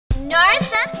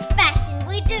Norris Nuts Fashion.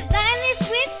 We design this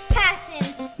with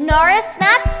passion. Norris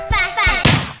Nuts Fashion.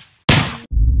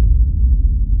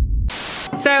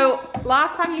 So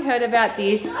last time you heard about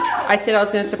this, I said I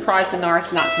was going to surprise the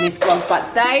Norris Nuts in this vlog,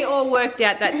 but they all worked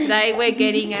out that today we're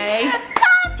getting a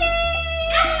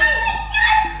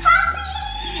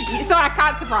so I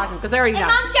can't surprise them because they're already done.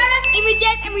 Mum showed us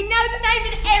images and we know the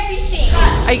name and everything.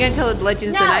 Are you going to tell the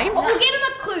legends the name? We'll give them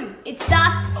a clue. It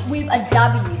starts with a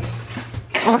W.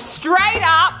 Oh, straight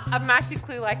up a massive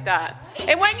clue like that.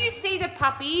 And when you see the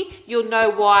puppy, you'll know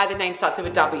why the name starts with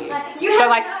a W. So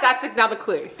like, that's another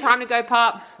clue. Time to go,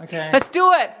 pup. Okay. Let's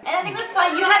do it. And I think it's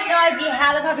fun. You have no idea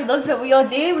how the puppy looks, but we all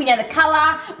do. We know the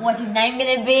colour, what's his name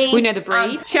gonna be. We know the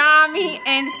breed. Charmy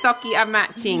and Socky are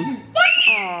matching.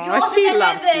 You also she know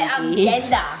loves the Biggie.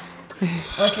 gender.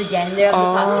 What's the gender of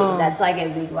the puppy? That's like a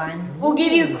big one. We'll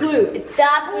give you a clue. It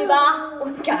starts with a...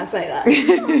 I can't say that.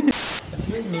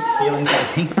 Mixed feelings, I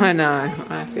think. I know,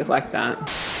 I feel like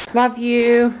that. Love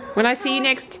you. When I see you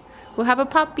next, we'll have a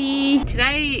puppy.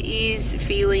 Today is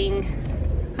feeling,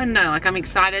 I don't know, like I'm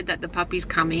excited that the puppy's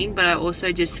coming, but I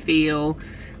also just feel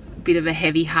a bit of a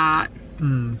heavy heart.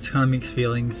 It's kind of mixed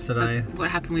feelings today. What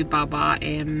happened with Baba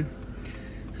and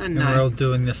I don't And we're know. all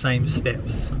doing the same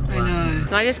steps. I know.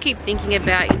 And I just keep thinking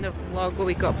about in the vlog where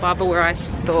we got Bubba, where I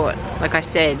thought, like I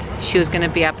said, she was going to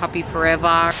be our puppy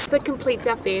forever. That completes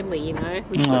our family, you know.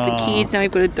 We've got the kids, now we've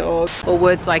got a dog. Or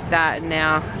words like that, and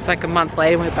now it's like a month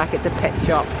later and we're back at the pet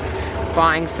shop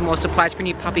buying some more supplies for a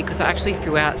new puppy because I actually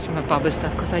threw out some of Bubba's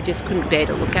stuff because I just couldn't bear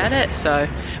to look at it. So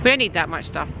we don't need that much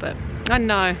stuff, but I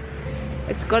know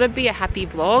it's got to be a happy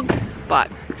vlog,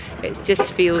 but it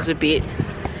just feels a bit,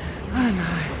 I don't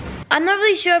know. I'm not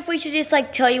really sure if we should just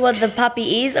like tell you what the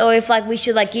puppy is, or if like we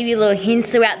should like give you little hints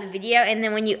throughout the video, and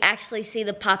then when you actually see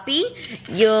the puppy,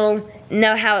 you'll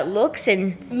know how it looks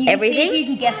and everything. See if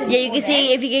you can guess it. Yeah, you can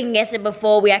see if you can guess it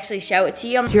before we actually show it to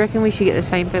you. Do you reckon we should get the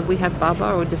same bed we had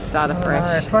Bubba, or just start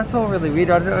afresh? It's all really weird.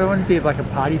 I don't want to be like a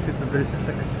party pooper, but it's just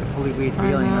like a fully weird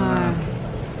feeling.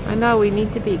 I know, we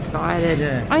need to be excited.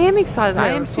 Yeah. I am excited. I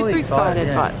Yeah, am I'm fully super excited,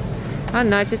 excited, but I don't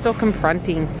know, it's just all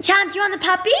confronting. Charm, do you want the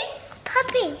puppy?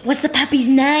 Puppy. What's the puppy's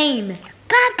name?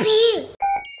 Puppy.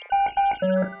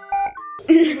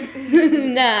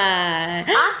 Nah.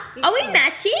 Are we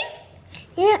matching?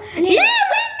 Yeah. Yeah,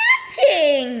 we're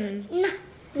matching.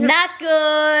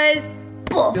 Knuckles.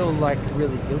 I feel like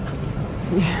really guilty.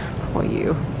 Yeah, poor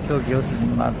you. I feel guilty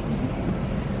for that.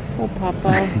 Poor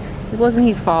Papa. It wasn't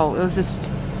his fault. It was just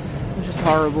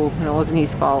horrible, and it wasn't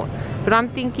his fault. But I'm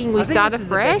thinking we start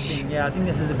afresh. Yeah, I think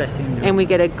this is the best thing to do. And we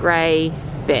get a grey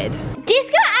bed.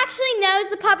 Disco actually knows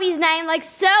the puppy's name like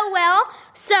so well,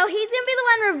 so he's gonna be the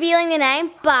one revealing the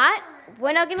name, but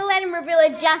we're not gonna let him reveal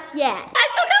it just yet. I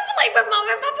still can't believe when Mom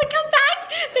and Papa come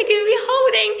back, they're gonna be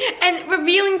holding and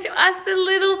revealing to us the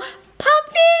little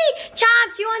puppy.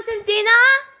 Chance, you want some dinner?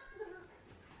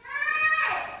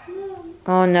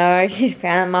 Oh no, she's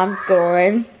found Mom's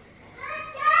gone.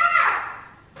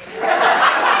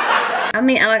 I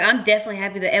mean, like, I'm definitely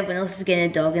happy that everyone else is getting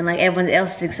a dog and like everyone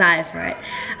else is excited for it.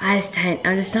 I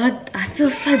feel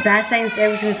so bad saying this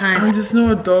every single time. I'm just not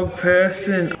a dog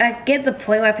person. I get the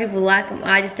point why people like them,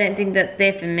 I just don't think that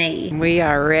they're for me. We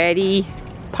are ready.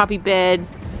 Puppy bed,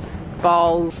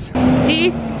 bowls.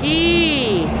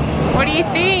 Disky, what do you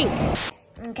think?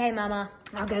 Okay, Mama,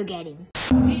 I'll go get him.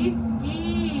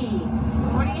 Disky,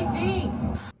 what do you think?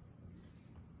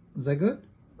 Is that good?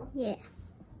 Yeah.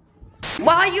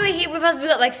 While you were here with us, we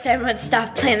got like so much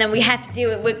stuff planned and we have to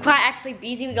do it. We're quite actually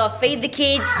busy. We gotta feed the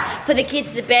kids, put the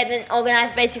kids to bed, and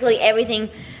organize basically everything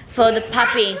for the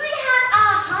puppy. We actually have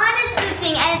a harness for the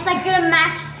thing, and it's like gonna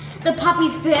match the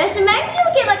puppy's fur, so maybe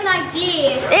you'll get like an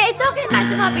idea. It's not gonna match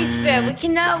the puppy's fur. We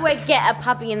can nowhere get a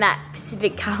puppy in that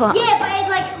specific color. Yeah, but it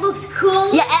like looks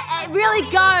cool. Yeah, it really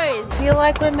goes. I feel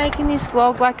like we're making this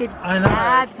vlog like a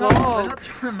sad We're vlog. not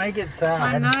trying to make it sad.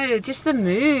 I know, just the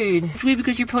mood. It's weird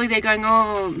because you're probably there going,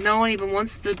 oh, no one even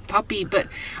wants the puppy, but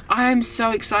I'm so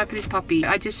excited for this puppy.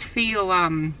 I just feel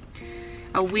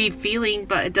a weird feeling,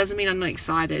 but it doesn't mean I'm not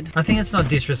excited. I think it's not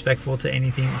disrespectful to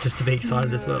anything just to be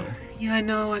excited as well. Yeah, I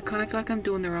know. I kind of feel like I'm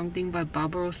doing the wrong thing by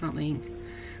Bubba or something.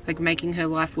 Like making her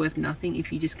life worth nothing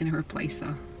if you're just going to replace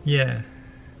her. Yeah.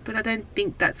 But I don't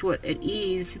think that's what it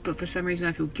is, but for some reason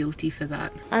I feel guilty for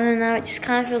that. I don't know, it just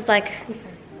kind of feels like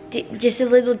just a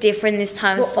little different this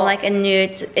time. It's like a new,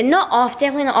 not off,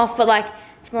 definitely not off, but like,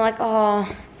 it's more like,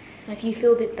 oh. Like you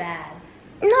feel a bit bad.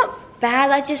 Not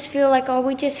bad, I just feel like, oh,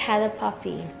 we just had a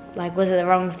puppy. Like, was it the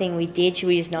wrong thing we did? Should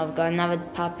we just not have got another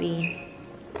puppy?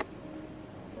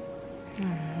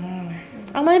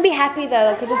 I'm gonna be happy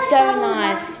though, because it's so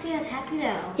nice. To see us happy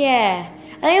though. Yeah.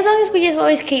 I think as long as we just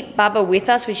always keep Bubba with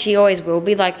us, which she always will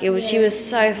be, like she was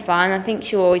so fun. I think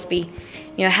she'll always be,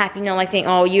 you know, happy, not like think,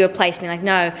 oh, you replaced me. Like,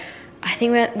 no. I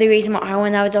think the reason why I want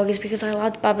another dog is because I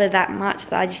loved Bubba that much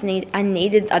that I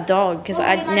needed a dog because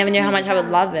I never knew how much I would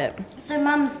love it. So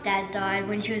Mum's dad died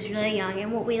when she was really young,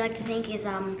 and what we like to think is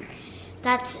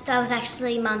that was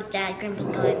actually Mum's dad, Grandpa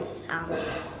Glenn's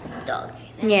dog.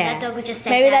 And yeah. That dog was just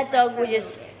sent maybe down that dog was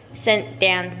just sent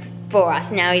down for us.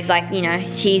 Now he's like, you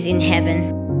know, she's in heaven.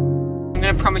 I'm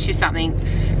gonna promise you something.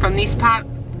 From this part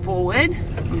forward,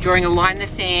 I'm drawing a line in the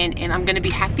sand and I'm gonna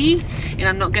be happy and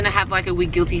I'm not gonna have like a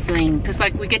weird guilty feeling because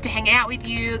like we get to hang out with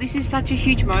you. This is such a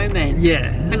huge moment.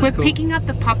 Yeah, like we're cool. Picking up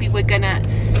the puppy we're gonna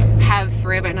have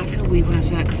forever, and I feel weird when I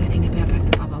say that because I think about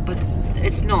Bubba, but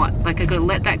it's not. Like I gotta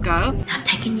let that go. I've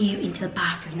taken you into the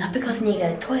bathroom, not because you go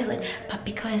to the toilet, but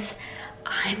because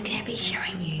I'm gonna be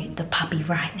showing you the puppy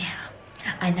right now.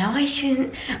 I know I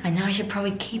shouldn't, I know I should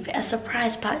probably keep it a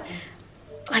surprise, but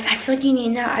like I feel like you need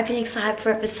to know. I've been excited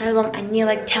for it for so long. I need to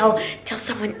like tell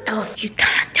someone else. You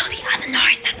can't tell the other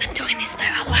Norris that I'm doing this though,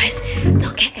 otherwise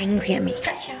they'll get angry at me. You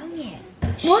can't show them yet.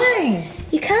 Why?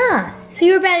 You can't. So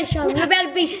you're about to show them, you're about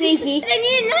to be sneaky. Then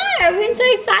you know, I've been so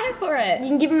excited for it. You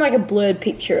can give him like a blurred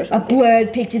picture or something. A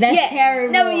blurred picture, that's Yeah.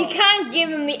 terrible. No, No, but you can't give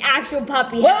him the actual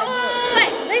puppy. Wait,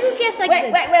 let me guess like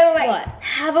Wait. What?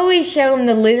 How about we show him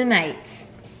the litter mates?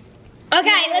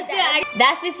 Okay, let's do that.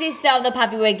 That's the sister of the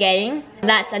puppy we're getting.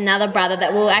 That's another brother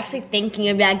that we were actually thinking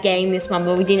about getting this one,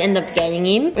 but we didn't end up getting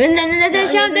him. No,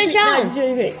 don't show him.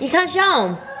 You can't show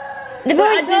him. They've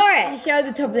already saw it. Just show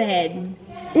the top of the head.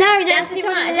 No, that's too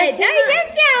much. No, you can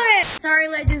show it. Sorry,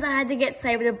 legends, I had to get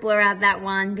Saber to blur out that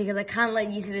one because I can't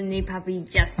let you see the new puppy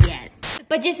just yet.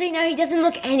 But just so you know, he doesn't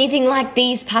look anything like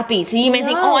these puppies. So you may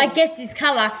think, oh, I guessed his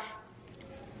color.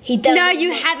 He doesn't. No,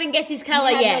 you haven't guessed his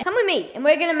color yet. Come with me, and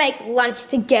we're gonna make lunch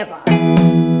together. So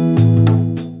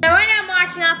right now I'm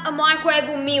marking up a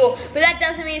microwavable meal, but that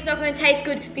doesn't mean it's not gonna taste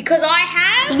good because I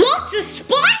have lots of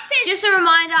spices. Just a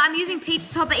reminder, I'm using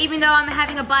pizza topper even though I'm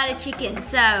having a butter chicken.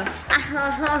 So,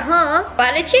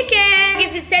 butter chicken. I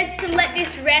guess it says to let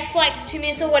this rest for like 2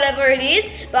 minutes or whatever it is,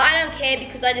 but I don't care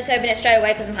because I just open it straight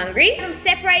away because I'm hungry. I'm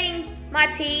separating my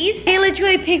peas. He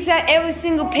literally picks out every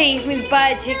single piece with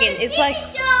butter chicken. It's like,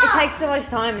 it takes so much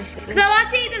time. Because I like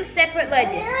to eat them separate,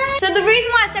 legends. So the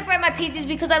reason why I separate my peas is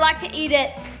because I like to eat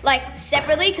it like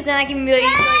separately because then I can really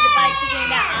enjoy the butter chicken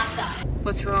about after.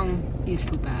 What's wrong? You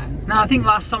feel bad. No, I think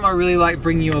last time I really liked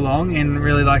bringing you along and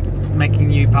really liked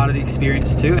making you part of the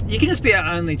experience too. You can just be our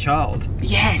only child.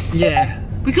 Yes. Yeah.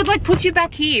 We could like put you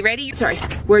back here, ready? Sorry,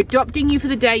 we're adopting you for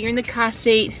the day. You're in the car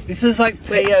seat. This is like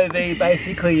POV,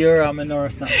 basically you're a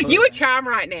Norris nut. You a charm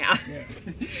right now. Yeah.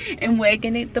 And we're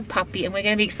gonna eat the puppy and we're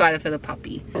gonna be excited for the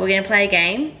puppy. We're gonna play a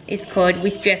game. It's called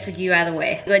Which Dress Would You Rather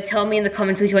Wear? You're gonna tell me in the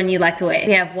comments which one you'd like to wear.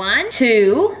 We have 1,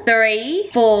 2, 3,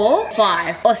 4,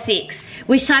 5, or 6.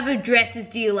 Which type of dresses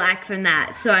do you like from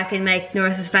that? So I can make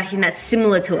Norris's fashion that's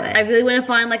similar to it. I really wanna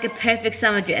find like a perfect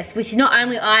summer dress, which not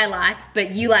only I like, but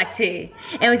you like too.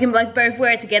 And we can like both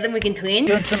wear it together and we can twin.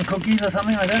 You want some cookies or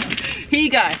something like that? Here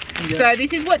you go. So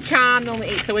this is what Charm normally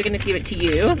eats, so we're gonna give it to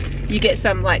you. You get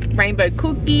some like rainbow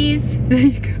cookies. There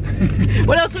you go.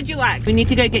 What else would you like? We need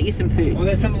to go get you some food. Well,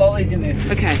 there's some lollies in there.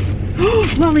 Okay.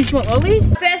 Lollies, you want lollies?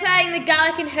 First adding the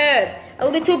garlic and herb. A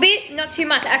little bit, not too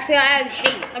much. Actually, I added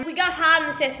heaps. We go hard on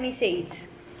the sesame seeds.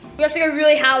 We also go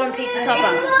really hard on pizza topper.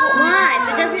 Why?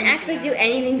 That doesn't actually do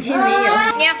anything to me.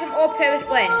 Now some all-purpose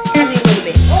blend. Only a little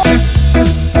bit.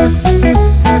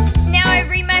 Now I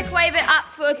re-microwave it up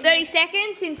for 30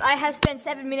 seconds since I have spent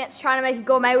 7 minutes trying to make a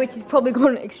gourmet, which has probably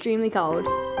gone extremely cold.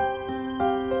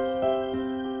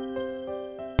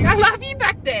 I love you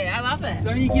back there. I love it.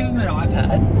 Don't you give them an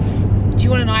iPad? Do you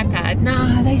want an iPad?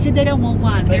 No, they said they don't want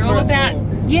one. They're all about,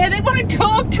 yeah, they want to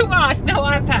talk to us, no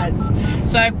iPads.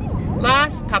 So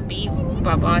last puppy,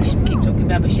 Bubba, I shouldn't keep talking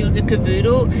about, but she was a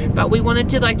cavoodle, but we wanted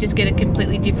to like just get a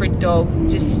completely different dog,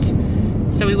 just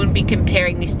so we wouldn't be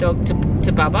comparing this dog to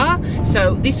Bubba.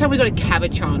 So this time we got a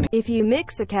Cabochon. If you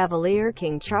mix a Cavalier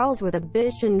King Charles with a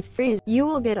Bichon Frise, you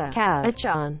will get a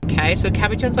Cabochon. Okay, so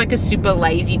Cabochon's like a super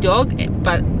lazy dog,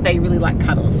 but they really like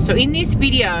cuddles. So in this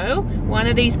video, one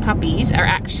of these puppies are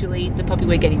actually the puppy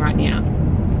we're getting right now.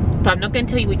 But I'm not going to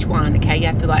tell you which one, okay? You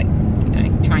have to like, you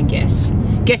know, try and guess.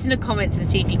 Guess in the comments and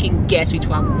see if you can guess which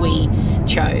one we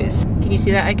chose. Can you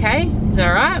see that okay? Is that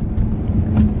alright?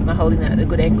 Am I holding that at a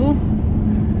good angle?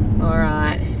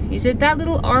 Alright. Is it that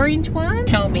little orange one?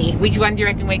 Tell me, which one do you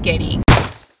reckon we're getting?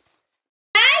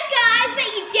 Hey guys, bet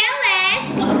you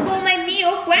jealous. Got a gourmet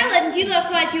meal. Well, and you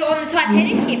look like you're on the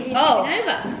Titanic ship. You're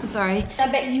over. Sorry.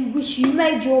 I bet you wish you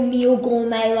made your meal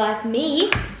gourmet like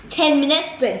me. 10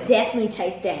 minutes, but definitely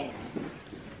tasting.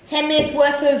 10 minutes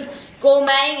worth of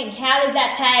gourmeting, and how does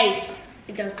that taste?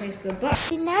 It does taste good, but.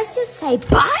 Did Naz just say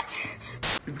but?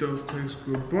 It does taste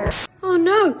good, but. Oh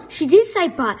no, she did say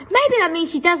but. Maybe that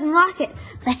means she doesn't like it.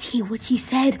 Let's hear what she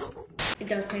said. It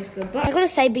does taste good, but I gotta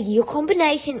say, Biggie, your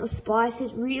combination of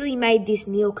spices really made this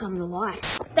meal come to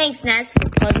life. Thanks, Naz, for the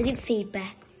positive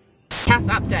feedback. House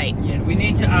update. Yeah, we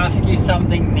need to ask you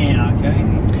something now, okay?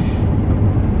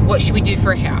 What should we do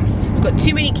for a house? We've got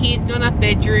too many kids, not enough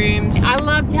bedrooms. I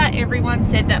loved how everyone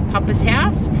said that Papa's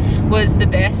house was the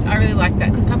best. I really like that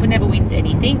because Papa never wins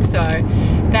anything, so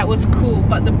that was cool.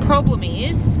 But the problem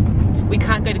is we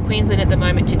can't go to Queensland at the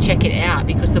moment to check it out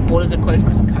because the borders are closed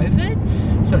because of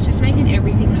COVID. So it's just making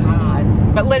everything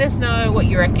hard. But let us know what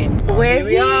you reckon. Here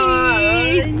we are.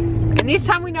 And this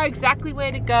time we know exactly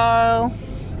where to go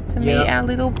to meet our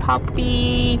little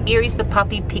puppy. Here is the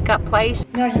puppy pickup place.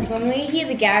 Notice when we hear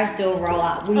the garage door roll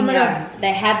up, we know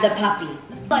they have the puppy.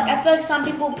 Like, I feel like some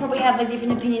people probably have like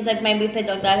different opinions, like maybe if their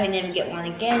dog dies, they never get one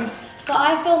again. But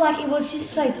I feel like it was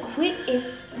just so quick, it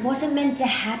wasn't meant to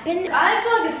happen. I don't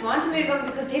feel like it's fun to move on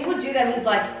because people do that with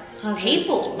like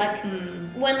people. Like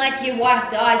when like your wife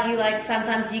dies, you like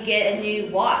sometimes you get a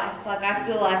new wife. Like I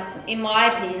feel like, in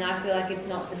my opinion, I feel like it's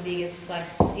not the biggest like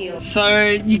deal. So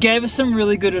you gave us some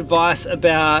really good advice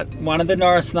about one of the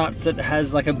Norris nuts that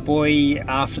has like a boy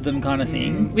after them kind of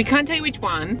thing. We can't tell you which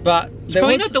one. But It's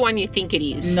probably not the one you think it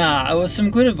is. Nah, it was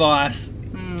some good advice.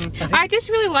 I just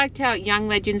really liked how young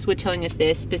legends were telling us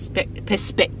their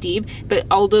perspective, but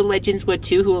older legends were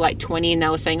too, who were like 20, and they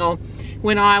were saying, oh,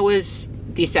 when I was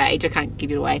this age, I can't give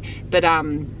it away, but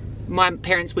my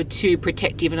parents were too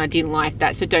protective and I didn't like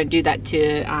that, so don't do that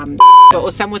to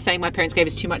or some were saying my parents gave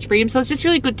us too much freedom. So it's just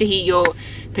really good to hear your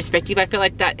perspective. I feel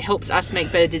like that helps us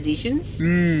make better decisions.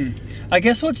 I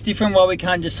guess what's different, why we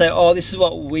can't just say, oh, this is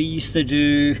what we used to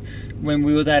do when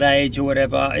we were that age or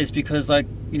whatever, is because, like,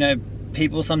 you know,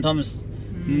 people sometimes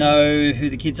know who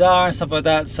the kids are and stuff like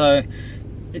that, so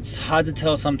it's hard to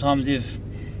tell sometimes if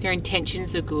their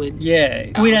intentions are good.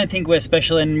 Yeah, we don't think we're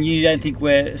special and you don't think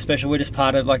we're special, we're just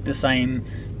part of like the same,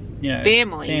 you know,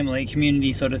 family,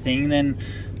 community sort of thing. Then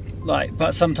like,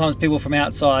 but sometimes people from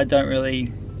outside don't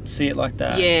really see it like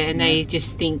that. Yeah, and they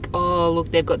just think, oh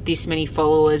look, they've got this many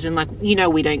followers, and like, you know,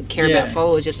 we don't care about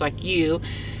followers just like you,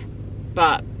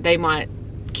 but they might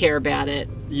care about it.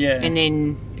 Yeah. And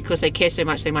then because they care so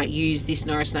much, they might use this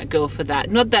Norris Nut girl for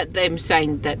that. Not that them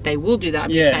saying that they will do that,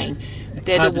 I'm just saying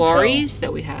they're the worries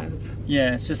that we have.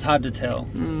 Yeah, it's just hard to tell.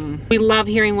 We love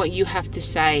hearing what you have to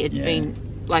say. It's been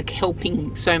like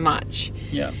helping so much.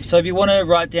 Yeah, so if you want to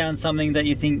write down something that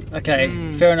you think, okay,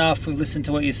 fair enough, we've listened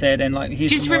to what you said, and like,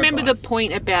 here's just some more remember advice. the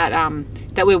point about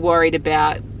that we're worried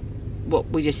about what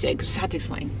we just said, because it's hard to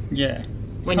explain. Yeah.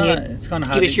 It's kind of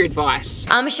hard. Give us your advice.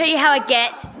 I'm gonna show you how I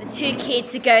get the two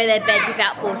kids to go to their beds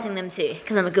without forcing them to,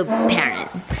 because I'm a good parent.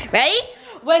 Ready?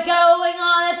 We're going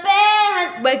on a bear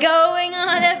hunt. We're going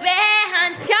on a bear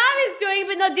hunt. Charm is doing it,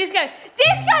 but not Disco.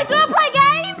 Disco, do you want to play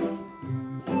games?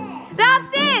 They're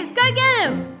upstairs. Go get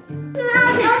them.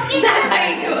 That's how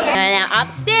you do it. Now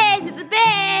upstairs with the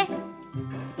bear.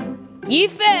 You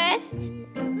first.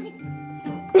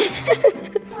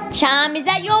 Charm, is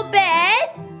that your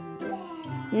bed?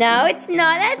 No, it's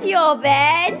not. That's your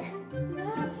bed.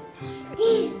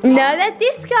 No, that's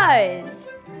Disco's.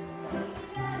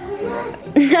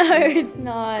 No, it's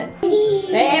not.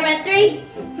 Ready,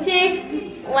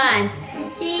 3, 2, 1.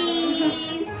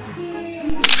 Cheese.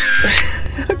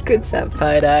 Good that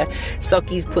photo.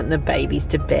 Soki's putting the babies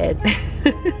to bed.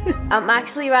 I'm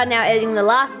actually right now editing the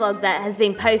last vlog that has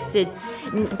been posted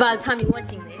by the time you're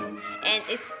watching this. And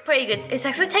it's pretty good. It's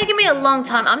actually taken me a long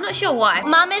time. I'm not sure why.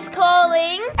 Mum is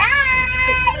calling.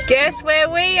 Hi! Guess where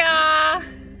we are?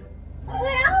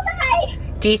 Where are they?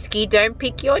 Disky, don't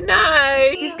pick your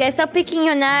nose. Disco, stop picking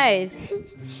your nose.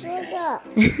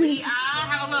 We are.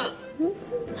 Have a look.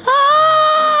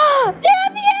 Oh, they're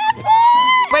at the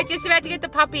airport. We're just about to get the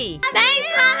puppy. Thanks,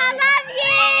 Mum. I love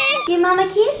you. Give Mum a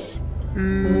kiss.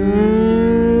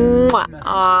 Oh,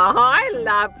 I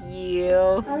love you.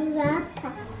 I love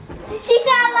Papa. She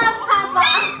said I love Papa.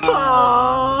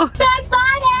 Oh. So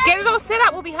excited. Get it all set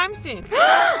up. We'll be home soon. The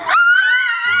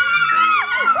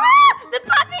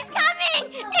puppy's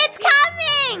coming. It's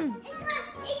coming.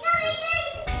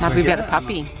 Might be about the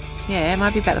puppy. Yeah, it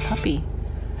might be about the puppy.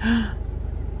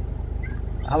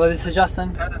 Hello, this is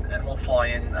Justin. I had an animal fly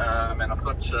in, and I've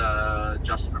got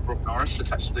Justin and Brooke Norris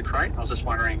attached to the crate. I was just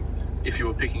wondering if you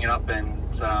were picking it up and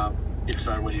If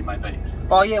so, where you may be.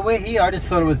 Oh yeah, we're here. I just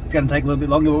thought it was going to take a little bit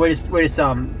longer, but we're just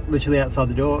literally outside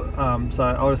the door. So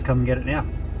I'll just come and get it now.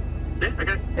 Yeah,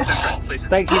 okay. Yeah, sounds great. See you soon.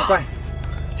 Thank you. Bye.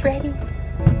 It's ready.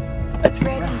 It's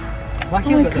ready.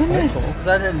 Lucky Oh I my got the phone goodness. call because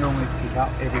I don't normally pick up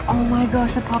every single Oh my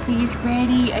gosh, the puppy is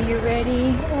ready. Are you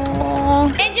ready?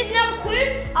 Oh. And just another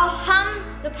clue, I'll hum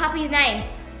the puppy's name.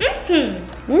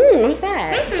 What's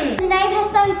that? The name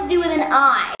has something to do with an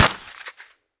eye.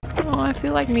 Oh, I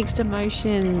feel like mixed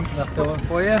emotions. Left one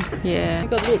for you. Yeah.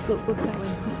 Look that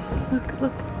one.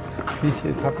 Look. Can you see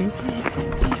the puppy? Yeah, it's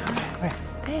over there.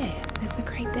 There. There's the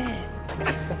crate there.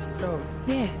 That's the dog.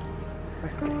 Yeah.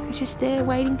 It's just there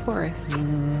waiting for us.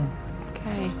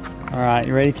 Okay. Alright,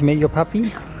 you ready to meet your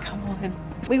puppy? Come on.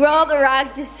 We roll the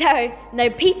rugs just so no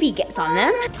pee-pee gets on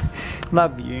them.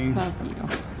 Love you. Love you.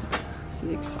 This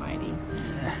is exciting.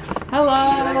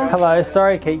 Hello. Hello,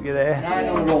 sorry to keep you there.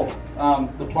 No, not at all.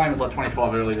 The plane was like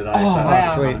 25 early today, Oh, so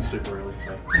wow. Sweet. it's super early.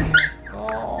 So.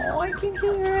 Oh, I can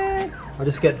hear it. I'll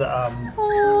just get the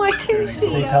Oh, I can see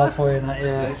it. details for you and that,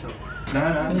 yeah.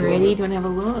 No, You ready? Do you want to have a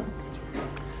look?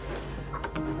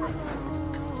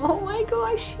 Oh my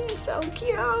gosh, she's so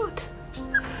cute.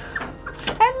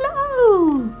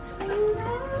 Hello.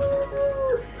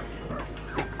 Hello.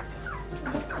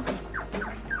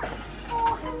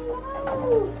 Oh,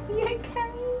 hello. You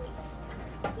okay?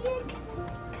 You okay?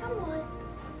 Come on.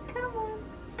 Come on.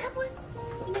 Come on.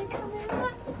 You come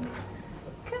out.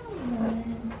 Come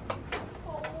on.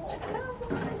 Oh, come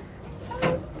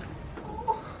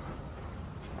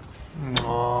on.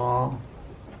 Aww.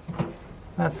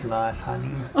 That's nice,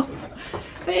 honey.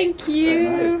 Thank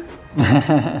you.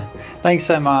 Thanks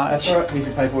so much. That's alright, here's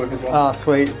your paperwork as well. Oh,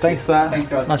 sweet. Thanks for that. Thanks,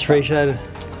 guys. Much appreciated.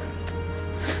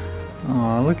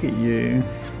 Oh, look at you.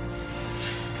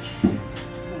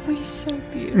 Oh, he's so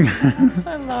beautiful.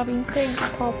 I love him. Thanks,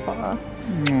 Papa.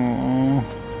 Aww.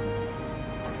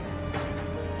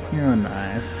 You're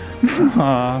nice.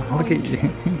 Oh, look at you.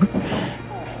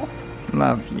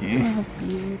 Love you. Love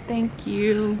you. Thank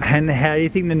you. And how do you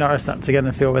think the Norris nuts are going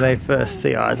to feel when they first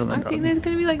see eyes on the I dog? think there's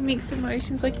going to be like mixed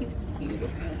emotions. Like he's beautiful.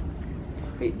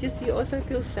 But just you also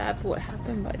feel sad for what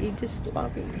happened, but you just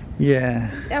love him.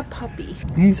 Yeah. It's our puppy.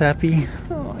 He's happy.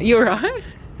 Oh, you're right.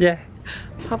 Yeah.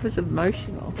 Papa's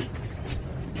emotional.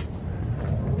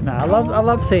 No, I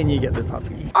love seeing you get the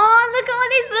puppy. Oh, look at all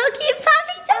these little cute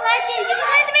puppies. The legend. This is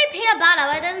meant to be peanut butter,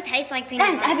 but it doesn't taste like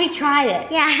peanut butter. Have you tried it?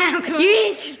 Yeah, you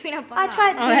eat peanut butter. I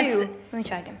tried too. Let me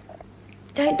try them.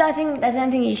 I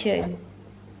don't think you should.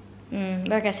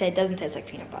 Like I said, it doesn't taste like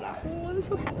peanut butter. Oh, I'm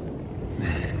so happy.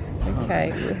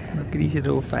 Okay. Look at his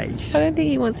little face. I don't think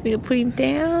he wants me to put him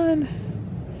down.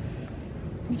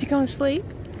 Is he going to sleep?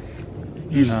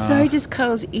 He No. so just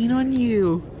cuddles in on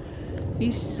you.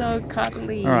 He's so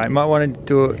cuddly. Alright, might want to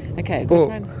do it. Okay, Oh,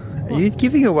 try and... are you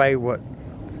giving away what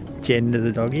gender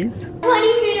the dog is? 20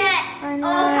 minutes. I know.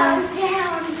 All comes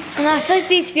down. And I feel like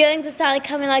these feelings are starting to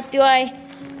come in. Like, I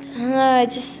don't know,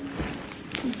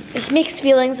 it's mixed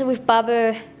feelings with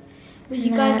Bubba. Did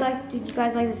you guys like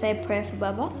to say a prayer for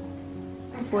Bubba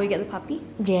before you get the puppy?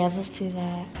 Yeah, let's do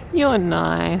that. You're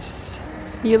nice.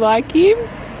 You like him?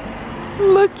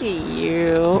 Look at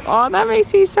you. Oh, that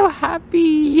makes me so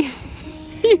happy.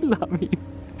 You love him.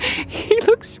 He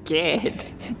looks scared.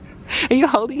 Are you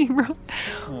holding him right?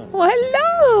 Oh,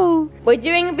 hello. We're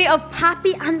doing a bit of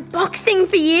puppy unboxing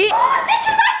for you. Oh, this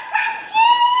is my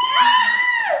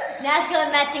scrunchie! Now it's got a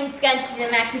matching scrunchie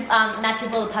to match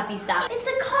with all the puppy stuff. It's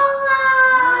the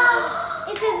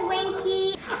collar. It says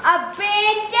Winky. A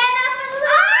bandana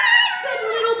for the good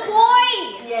little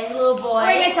boy. Yeah, it's a little boy.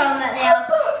 We're gonna tell him that now.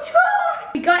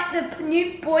 We got the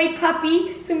new boy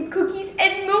puppy, some cookies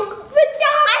and milk for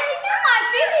John. I think that might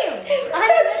fit him. So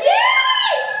cute.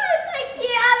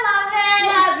 I love it.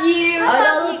 Love you. I Love got a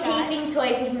you little guys. teething toy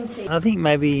for him too. I think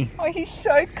maybe Oh, he's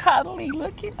so cuddly.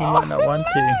 Look at him. he might not want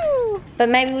to. But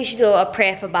maybe we should do a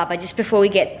prayer for Bubba just before we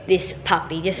get this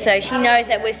puppy, just so she knows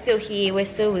that we're still here, we're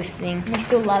still listening. We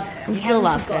still love her. We still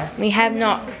love her. We have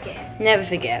not, never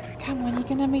forget. Come on, you're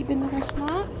gonna meet the Norris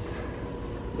nuts.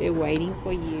 They're waiting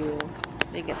for you.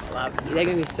 They're gonna love you. They're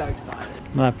gonna be so excited.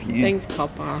 Love you. Thanks,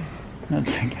 Papa.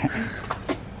 That's okay.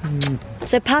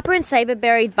 So Papa and Saber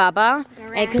buried Bubba,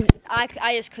 because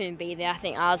I just couldn't be there. I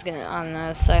think I was gonna, I don't know,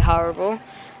 it's so horrible.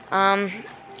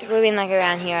 We've been like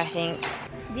around here, I think.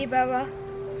 Dear Baba,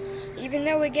 even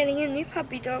though we're getting a new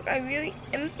puppy dog, I really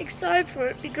am excited for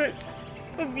it because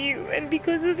of you and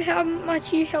because of how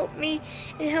much you helped me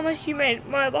and how much you made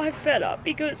my life better,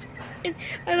 because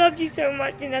I loved you so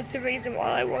much, and that's the reason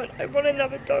why I want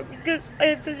another dog, because I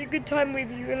had such a good time with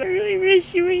you and I really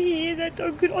wish you were here. That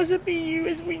dog could also be you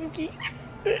as Winky.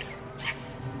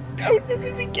 I'll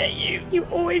never forget you. You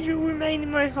always will remain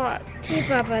in my heart. Hey,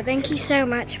 Baba, thank you so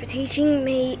much for teaching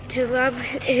me to love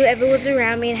whoever was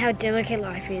around me and how delicate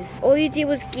life is. All you did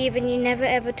was give and you never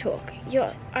ever talk.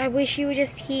 I wish you were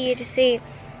just here to see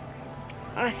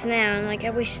us now, and like I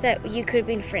wish that you could have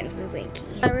been friends with Winky.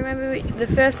 I remember the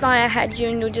first night I had you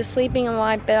and you were just sleeping on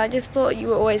my bed. I just thought you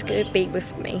were always going to be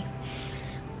with me.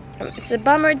 It's a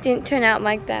bummer it didn't turn out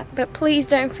like that, but please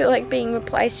don't feel like being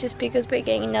replaced just because we're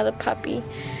getting another puppy.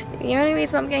 The only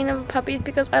reason I'm getting another puppy is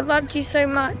because I loved you so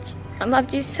much. I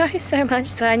loved you so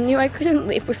much that I knew I couldn't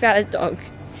live without a dog.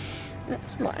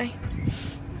 That's why.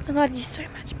 I love you so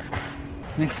much, Papa.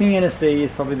 Next thing you're gonna see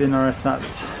is probably the Norris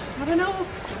nuts. I don't know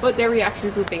what their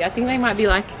reactions will be. I think they might be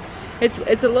like, it's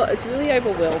a lot, it's really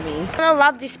overwhelming. I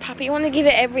love this puppy. I want to give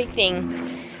it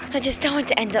everything. I just don't want it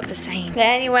to end up the same. But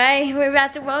anyway, we're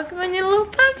about to welcome a new little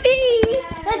puppy.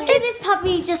 Let's give this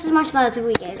puppy just as much love as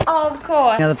we gave. Oh, of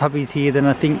course. Now the puppy's here, then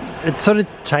I think it sort of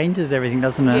changes everything,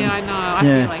 doesn't it? Yeah, I know. I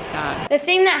Yeah. feel like that. The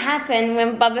thing that happened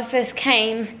when Bubba first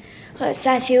came, well, it's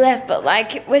sad she left, but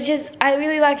like, was just, I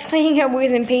really liked cleaning her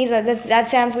woos and peas. Like, that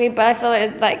sounds weird, but I feel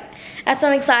like, that's what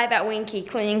I'm excited about Winky,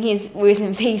 cleaning his woos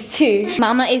and peas too.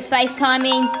 Mama is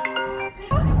FaceTiming.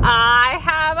 I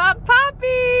have a puppy!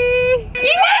 You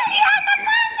actually have a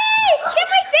puppy! Can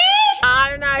we see? I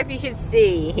don't know if you should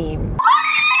see him.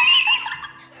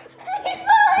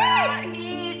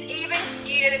 He's even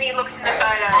cuter than he looks in the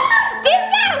photos.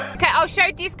 Disco! Okay, I'll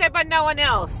show Disco but no one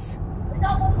else.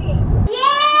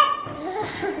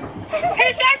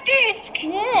 Who's that Disc?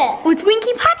 Yeah. Oh, it's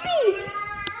Winky Puppy!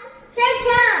 Say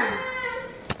down.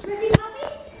 You see puppy?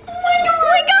 Oh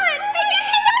my god!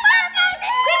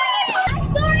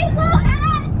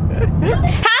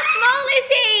 How small is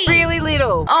he? Really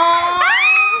little. Oh.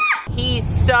 He's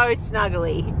so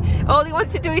snuggly. All he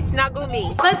wants to do is snuggle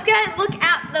me. Let's go look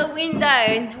out the window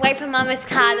and wait for Mama's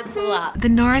car to pull up. The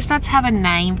Norris nuts have a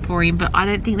name for him, but I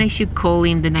don't think they should call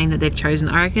him the name that they've chosen.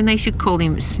 I reckon they should call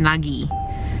him Snuggy.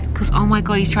 Because, oh my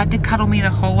god, he's tried to cuddle me the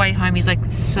whole way home. He's like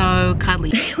so cuddly.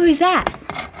 Who's that?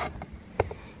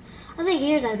 I think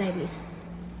here's our babies.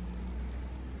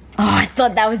 Oh, I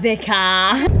thought that was their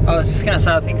car. I was just gonna say,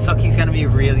 I think Socky's gonna be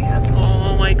really happy.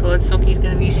 Oh my god, Socky's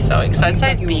gonna be so excited. So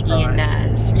is Socky will Biggie and cry.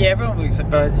 Naz. Yeah, everyone will accept,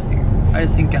 but I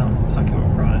just think Socky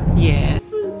will cry. Yeah.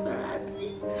 Where's my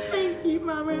puppy?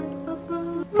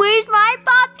 Where's my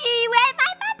puppy? Where's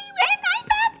my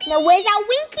puppy? Now where's our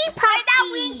Winky puppy? Where's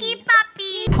our Winky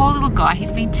puppy? Poor little guy,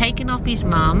 he's been taken off his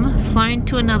mum, flown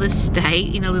to another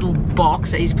state in a little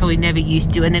box that he's probably never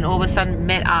used to, and then all of a sudden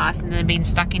met us and then been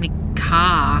stuck in a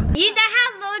car. You know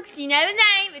how it looks, you know the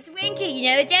name, it's Winky, you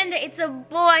know the gender, it's a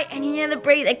boy, and you know the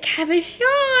breed, a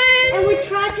cabochon. And we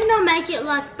tried to not make it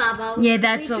like Bubba. Yeah,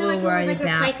 that's what feel we're like worried it was like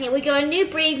about. replacing it. We got a new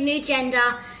breed, new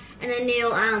gender, and a new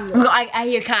Look, I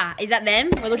hear a car. Is that them?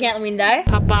 We're looking out the window.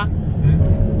 Papa,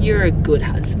 you're a good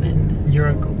husband. You're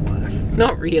a good wife.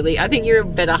 Not really. I think you're a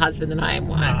better husband than I am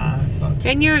wife. Nah, it's not.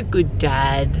 And you're a good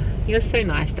dad. You're so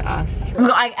nice to us.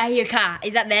 Look, I hear a car.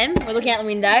 Is that them? We're looking out the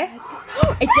window.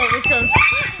 It's them, it's them.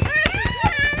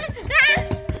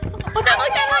 What's that?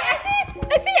 What's that?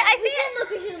 I see it, I see it. Look,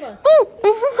 we should look. Oh,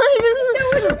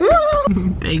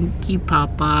 Thank you,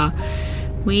 Papa.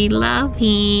 We love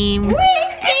him. Winky,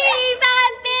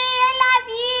 puppy, I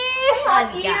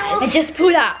love you. Guys. I just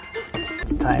pulled up.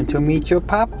 It's time to meet your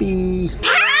puppy.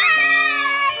 Hi!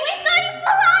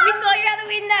 We saw you out the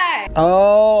window.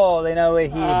 Oh, they know we're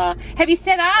here. Have you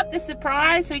set up the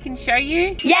surprise so we can show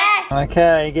you? Yes.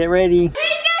 Okay, get ready. Who's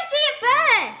gonna see it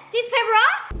first? This paper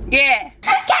rock? Yeah.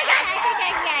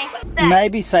 Okay.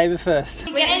 Maybe Saber first.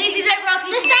 We're gonna do scissors, paper, rock.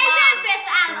 The scissors first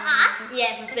out of us.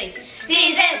 Yes, let's see.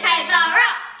 Scissors, paper,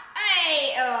 rock.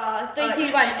 Hey, 3,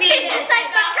 2, 1. Scissors,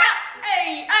 paper, rock.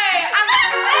 Hey, I'm gonna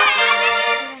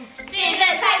win.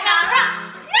 Scissors, paper, rock.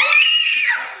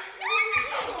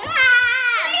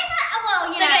 Well,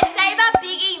 you So know. go Saber,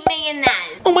 Biggie, me, and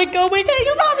Naz. Oh my god, we're getting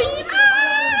a puppy.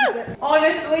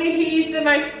 Honestly, he's the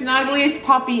most snuggliest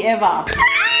puppy ever.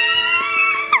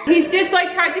 He's just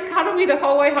like tried to cuddle me the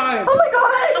whole way home. Oh my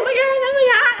god. Oh my god. Oh my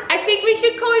god. I think we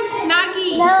should call him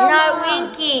Snuggy. No,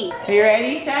 Winky. Are you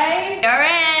ready, Say? You're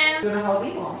in. Do you want to hold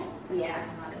him or? Yeah.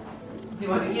 Do you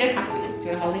want to? You don't have to. Do you want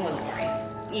to hold him or not worry?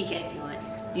 You can if you want.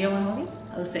 You don't want to hold him?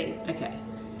 I'll see. Okay.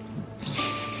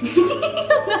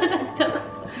 No, that's done.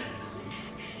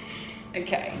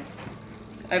 Okay.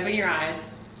 Open your eyes.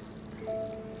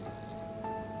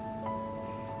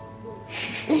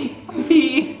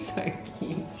 He is so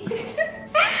cute.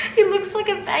 He looks like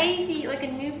a baby, like a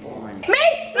newborn. Me!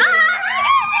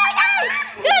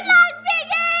 Good luck,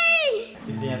 Biggie!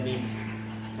 Sit down, Biggs.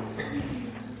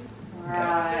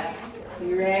 Alright.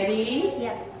 You ready?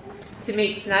 Yep. To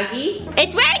meet Snuggie.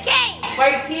 It's working!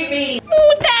 Wait till you meet.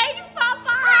 Oh, thanks,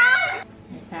 Papa!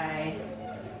 Okay.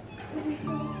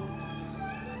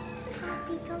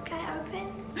 Puppy's okay, open?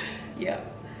 Yep.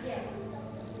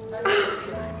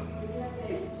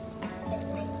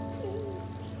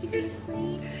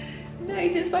 No, he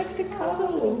just likes to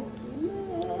cuddle.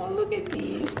 Oh, look at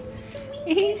this.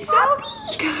 He's so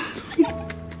cuddly.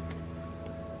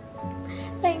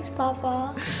 Thanks,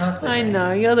 Papa. I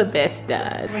know, you're the best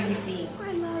dad. What do you think?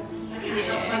 I love you.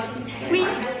 Yeah.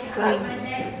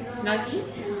 Snuggie?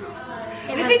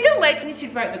 If it's a legend, you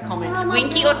should write in the comments.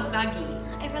 Winky or Snuggie?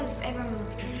 Everyone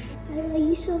wants me. I love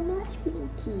you so much,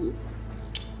 Winky.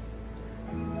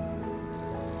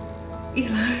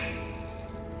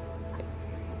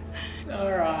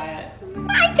 Alright.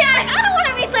 My dad, I don't want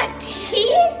to be left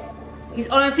here. He's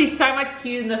honestly so much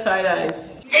cuter in the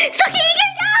photos. So he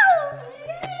can go.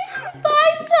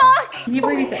 Bye, Sock. Can you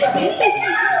believe he's that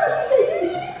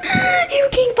We're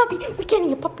getting a puppy. We're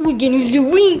getting a puppy. We're getting a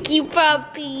Winky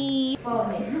puppy. Follow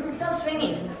me. Stop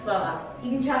swinging. Slower. You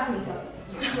can trust me, so.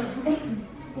 Stop.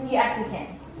 You actually can.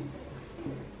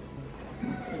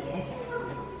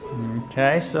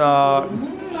 Okay, so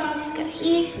Just go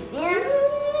here.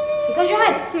 Here goes your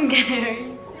eyes.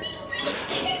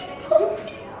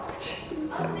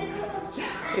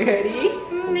 You ready?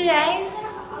 Yes.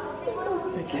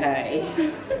 Okay.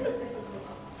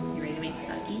 You ready to meet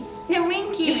Snuggie? No,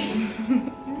 Winky.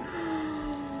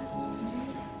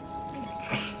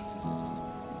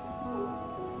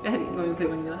 You want me to put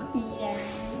one in your lap? Yes.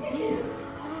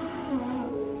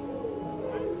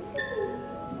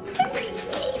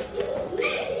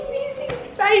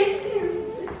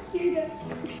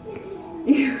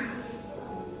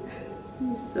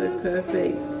 He's so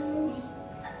perfect.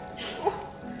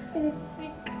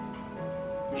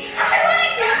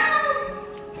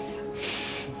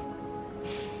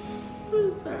 I'm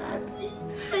so happy.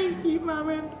 Thank you, Mum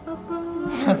and Papa.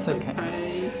 that's okay.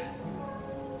 Okay.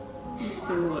 It's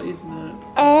a lot, isn't it?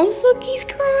 Oh, Sookie's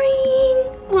crying.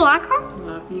 You like her?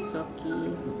 Love you,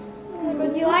 Socky.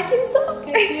 Do you like him, Sock?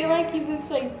 I feel like he looks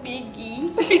like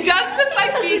Biggie. He does look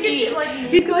like Biggie.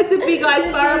 He's got like the big eyes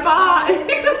far apart.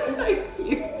 He looks so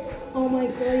cute. Oh my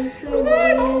god, he's so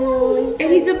little.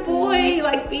 And he's a boy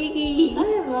like Biggie.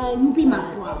 I want to be my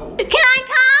bro. Can I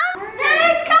come?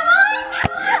 Yes, come on.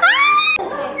 Oh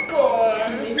my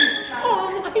god.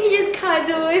 Oh, he just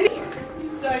cuddles.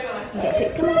 So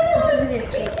nice. Come on, let's move this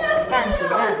chair. Stand for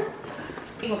us.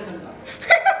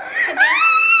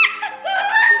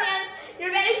 You're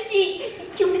gonna see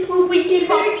cute little wicked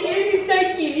puppy. He's so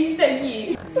cute. He's so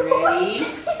cute. Ready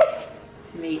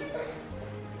to meet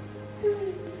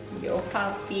your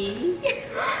puppy?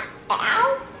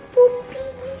 Ow,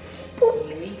 puppy.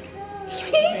 Here we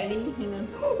go. Ready? Hang on.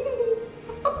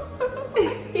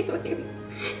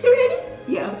 You ready?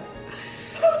 Yeah.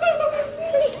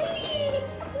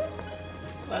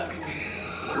 Love you.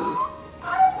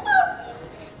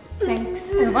 Thanks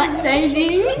so much,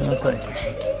 Sandy. That's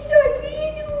okay.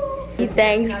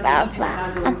 Thanks,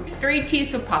 Papa. 3 cheers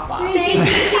for Papa. Thank you.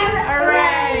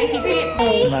 Hooray! Hip hip.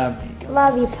 Love you.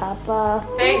 Love you, Papa.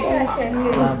 Thanks.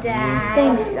 Love you.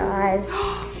 Thanks, guys.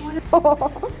 Oh,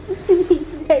 he's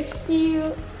so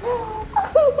cute.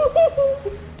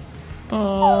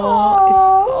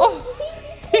 Oh,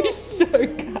 he's so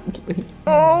cuddly.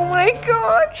 Oh my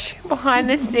gosh. Behind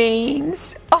the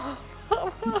scenes. Oh.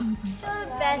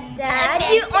 Best dad.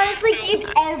 You honestly give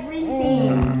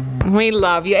everything. We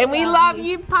love you, and we love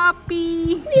you,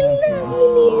 puppy. We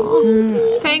love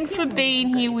you. Thanks for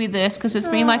being here with us, because it's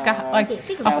been like a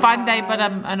fun day, but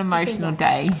an emotional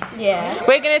day. Yeah.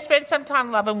 We're gonna spend some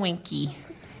time loving Winky.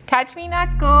 Catch me,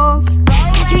 Knuckles.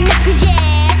 Catch me, Knuckles,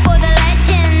 yeah. For the